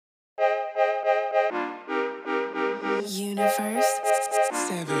Universe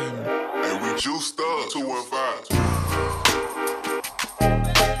 7. And we juiced up 215.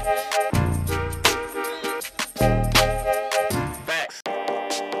 Facts.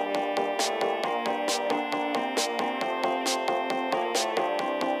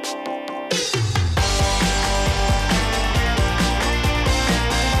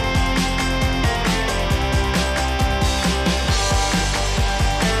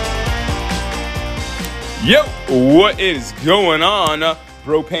 Yo, what is going on?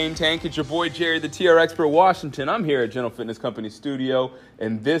 Propane Tank, it's your boy Jerry, the TR Expert Washington. I'm here at General Fitness Company Studio,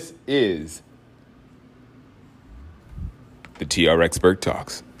 and this is the TR Expert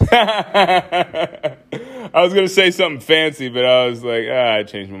Talks. I was going to say something fancy, but I was like, I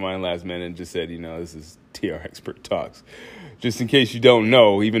changed my mind last minute and just said, this is TR Expert Talks. Just in case you don't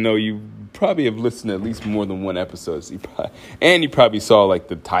know, even though you probably have listened to at least more than one episode, so you probably saw like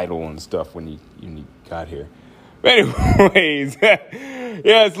the title and stuff when you got here. But anyways, yeah,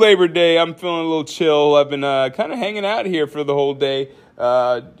 it's Labor Day. I'm feeling a little chill. I've been kind of hanging out here for the whole day.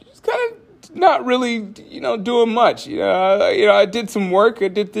 Just kind of not really, doing much. I did some work. I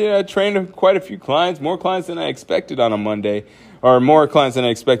did train quite a few clients, more clients than I expected on a Monday, or more clients than I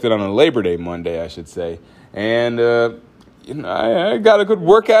expected on a Labor Day Monday, I should say. And I got a good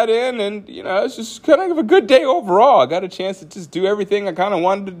workout in, and it's just kind of a good day overall. I got a chance to just do everything I kind of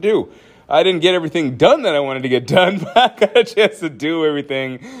wanted to do. I didn't get everything done that I wanted to get done, but I got a chance to do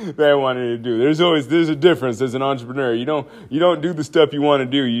everything that I wanted to do. There's a difference as an entrepreneur. You don't do the stuff you want to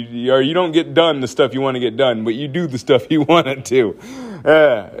do. You don't get done the stuff you want to get done, but you do the stuff you want to do.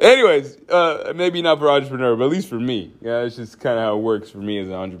 Anyways, maybe not for entrepreneur, but at least for me. It's just kind of how it works for me as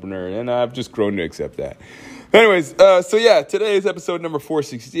an entrepreneur, and I've just grown to accept that. Anyways, today is episode number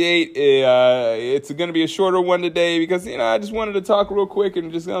 468. It's going to be a shorter one today because, I just wanted to talk real quick and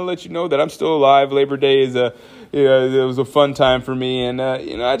just going to let you know that I'm still alive. Labor Day is it was a fun time for me. And,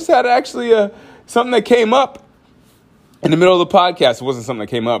 I just had actually something that came up in the middle of the podcast. It wasn't something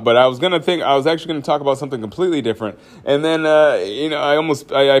that came up, but I was actually going to talk about something completely different. And then,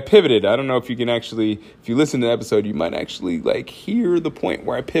 I pivoted. I don't know if you listen to the episode, you might actually hear the point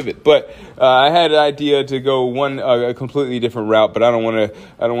where I pivot. But I had an idea to go a completely different route, but I don't want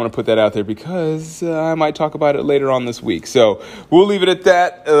to put that out there because I might talk about it later on this week. So we'll leave it at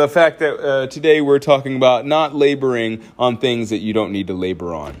that. The fact that today we're talking about not laboring on things that you don't need to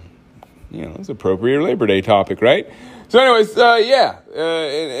labor on. It's an appropriate Labor Day topic, right? So anyways,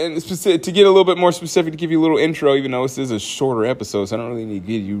 and to get a little bit more specific, to give you a little intro, even though this is a shorter episode, so I don't really need to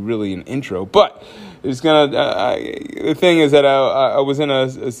give you really an intro, but it's the thing is that I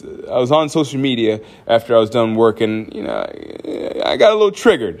was on social media after I was done work, and I got a little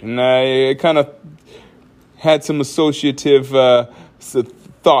triggered, and I kind of had some associative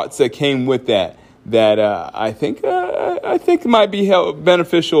thoughts that came with that I think might be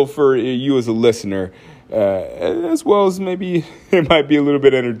beneficial for you as a listener. As well as maybe it might be a little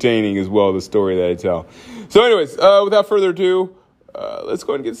bit entertaining as well, the story that I tell. So anyways, without further ado, let's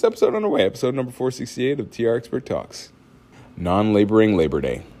go ahead and get this episode underway. Episode number 468 of TR Expert Talks. Non-laboring Labor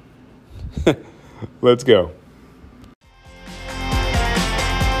Day. Let's go.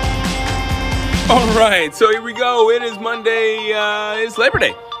 All right, so here we go. It is Monday. It's Labor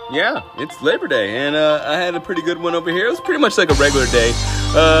Day. Yeah, it's Labor Day. And I had a pretty good one over here. It was pretty much like a regular day.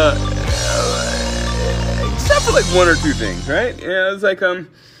 Except for one or two things, right? Yeah, it's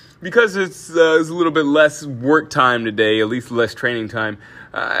because it's a little bit less work time today, at least less training time.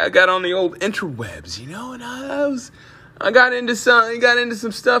 I got on the old interwebs, and I got into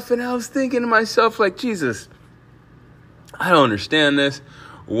some stuff, and I was thinking to myself, Jesus, I don't understand this.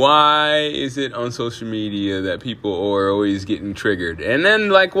 Why is it on social media that people are always getting triggered? And then,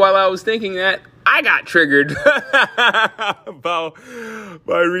 while I was thinking that, I got triggered by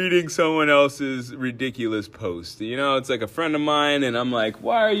reading someone else's ridiculous post. It's like a friend of mine, and I'm like,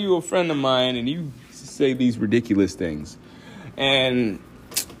 why are you a friend of mine? And you say these ridiculous things. And,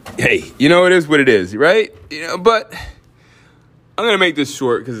 hey, it is what it is, right? But I'm going to make this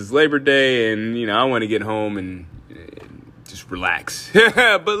short because it's Labor Day, and, I want to get home and just relax.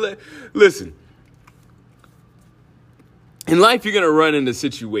 But listen. In life, you're going to run into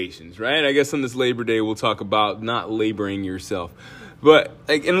situations, right? I guess on this Labor Day, we'll talk about not laboring yourself. But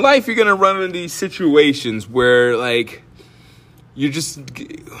in life, you're going to run into these situations where, it's just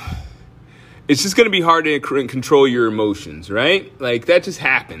going to be hard to control your emotions, right? That just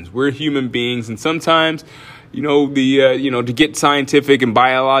happens. We're human beings, and sometimes, to get scientific and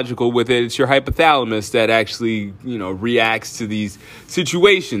biological with it, it's your hypothalamus that actually, reacts to these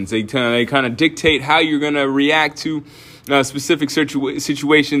situations. They kind of dictate how you're going to react to specific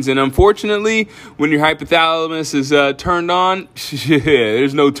situations. And unfortunately, when your hypothalamus is turned on,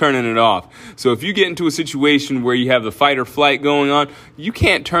 there's no turning it off. So if you get into a situation where you have the fight or flight going on, you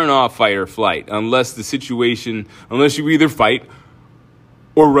can't turn off fight or flight unless you either fight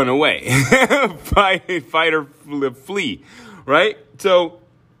or run away, fight or flee, right? So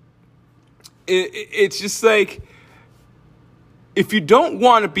it's just like, if you don't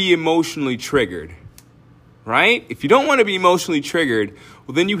want to be emotionally triggered, right? If you don't want to be emotionally triggered,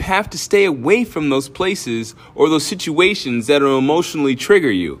 well, then you have to stay away from those places or those situations that will emotionally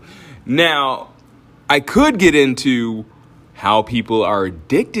trigger you. Now, I could get into how people are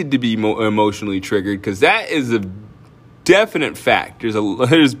addicted to be emotionally triggered, because that is a definite fact.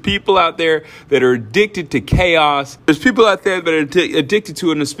 There's people out there that are addicted to chaos. There's people out there that are addicted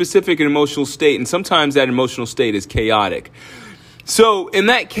to a specific emotional state, and sometimes that emotional state is chaotic. So in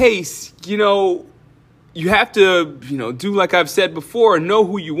that case, you have to, do like I've said before, know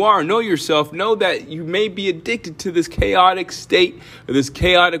who you are, know yourself, know that you may be addicted to this chaotic state or this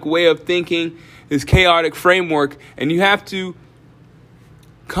chaotic way of thinking, this chaotic framework, and you have to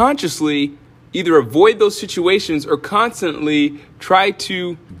consciously either avoid those situations or constantly try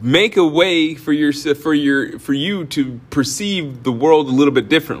to make a way for you to perceive the world a little bit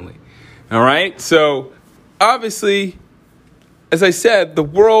differently. All right? So obviously, as I said, the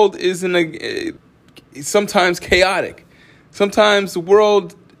world is sometimes chaotic. Sometimes the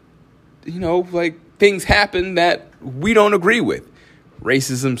world, things happen that we don't agree with.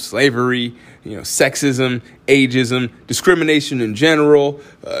 Racism, slavery, sexism, ageism, discrimination in general,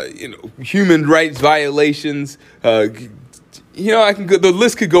 human rights violations. The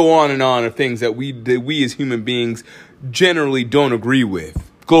list could go on and on of things that we as human beings generally don't agree with.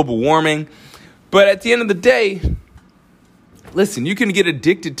 Global warming. But at the end of the day, listen, you can get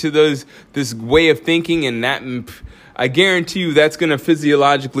addicted to this way of thinking, and that, I guarantee you, that's going to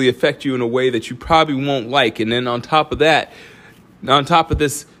physiologically affect you in a way that you probably won't like. And then on top of that, on top of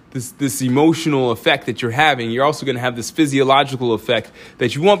this emotional effect that you're having, you're also going to have this physiological effect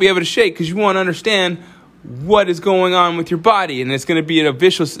that you won't be able to shake, because you won't understand what is going on with your body. And it's going to be a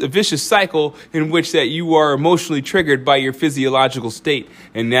vicious cycle in which that you are emotionally triggered by your physiological state,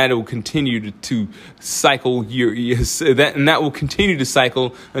 and that will continue to cycle that will continue to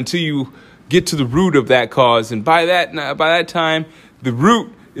cycle until you get to the root of that cause. And by that time, the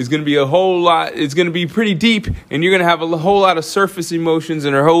root is going to be it's going to be pretty deep, and you're going to have a whole lot of surface emotions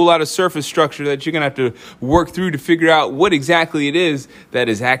and a whole lot of surface structure that you're going to have to work through to figure out what exactly it is that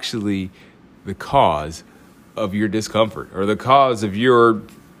is actually the cause of your discomfort, or the cause of your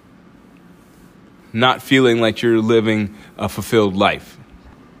not feeling like you're living a fulfilled life.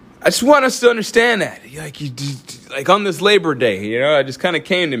 I just want us to understand that, like on this Labor Day, it just kind of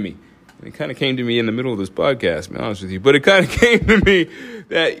came to me. It kind of came to me in the middle of this podcast, to be honest with you. But it kind of came to me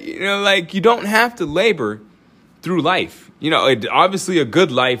that, you don't have to labor through life. Obviously a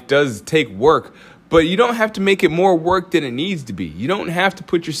good life does take work, but you don't have to make it more work than it needs to be. You don't have to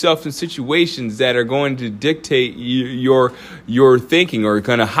put yourself in situations that are going to dictate your thinking or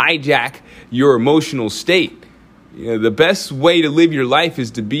going to hijack your emotional state. The best way to live your life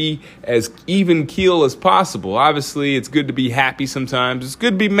is to be as even keel as possible. Obviously, it's good to be happy sometimes. It's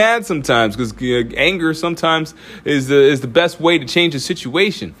good to be mad sometimes, because anger sometimes is the best way to change a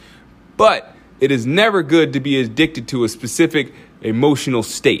situation. But it is never good to be addicted to a specific emotional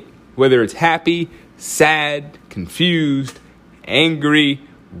state, whether it's happy, sad, confused, angry,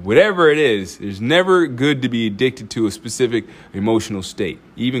 whatever it is. It's never good to be addicted to a specific emotional state.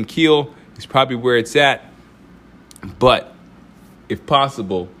 Even keel is probably where it's at. But if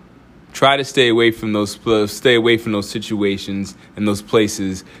possible, try to stay away from those situations and those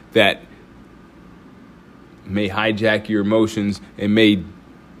places that may hijack your emotions and may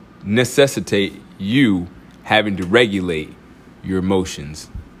necessitate you having to regulate your emotions,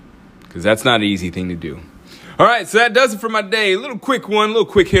 because that's not an easy thing to do. All right, so that does it for my day. A little quick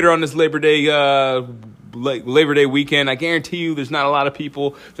hitter on this Labor Day weekend. I guarantee you there's not a lot of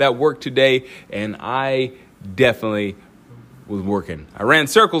people that work today, and I definitely was working. I ran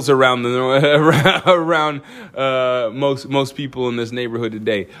circles around most people in this neighborhood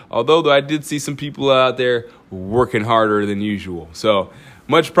today. Although I did see some people out there working harder than usual. So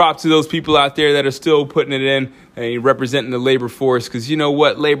much props to those people out there that are still putting it in and representing the labor force. Because you know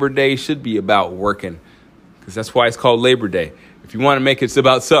what? Labor Day should be about working. Because that's why it's called Labor Day. If you want to make it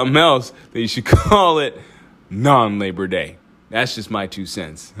about something else, then you should call it non-Labor Day. That's just my 2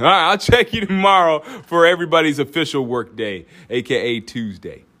 cents. All right, I'll check you tomorrow for everybody's official work day, a.k.a.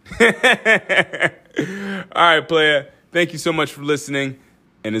 Tuesday. All right, player. Thank you so much for listening.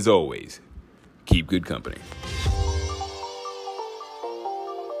 And as always, keep good company.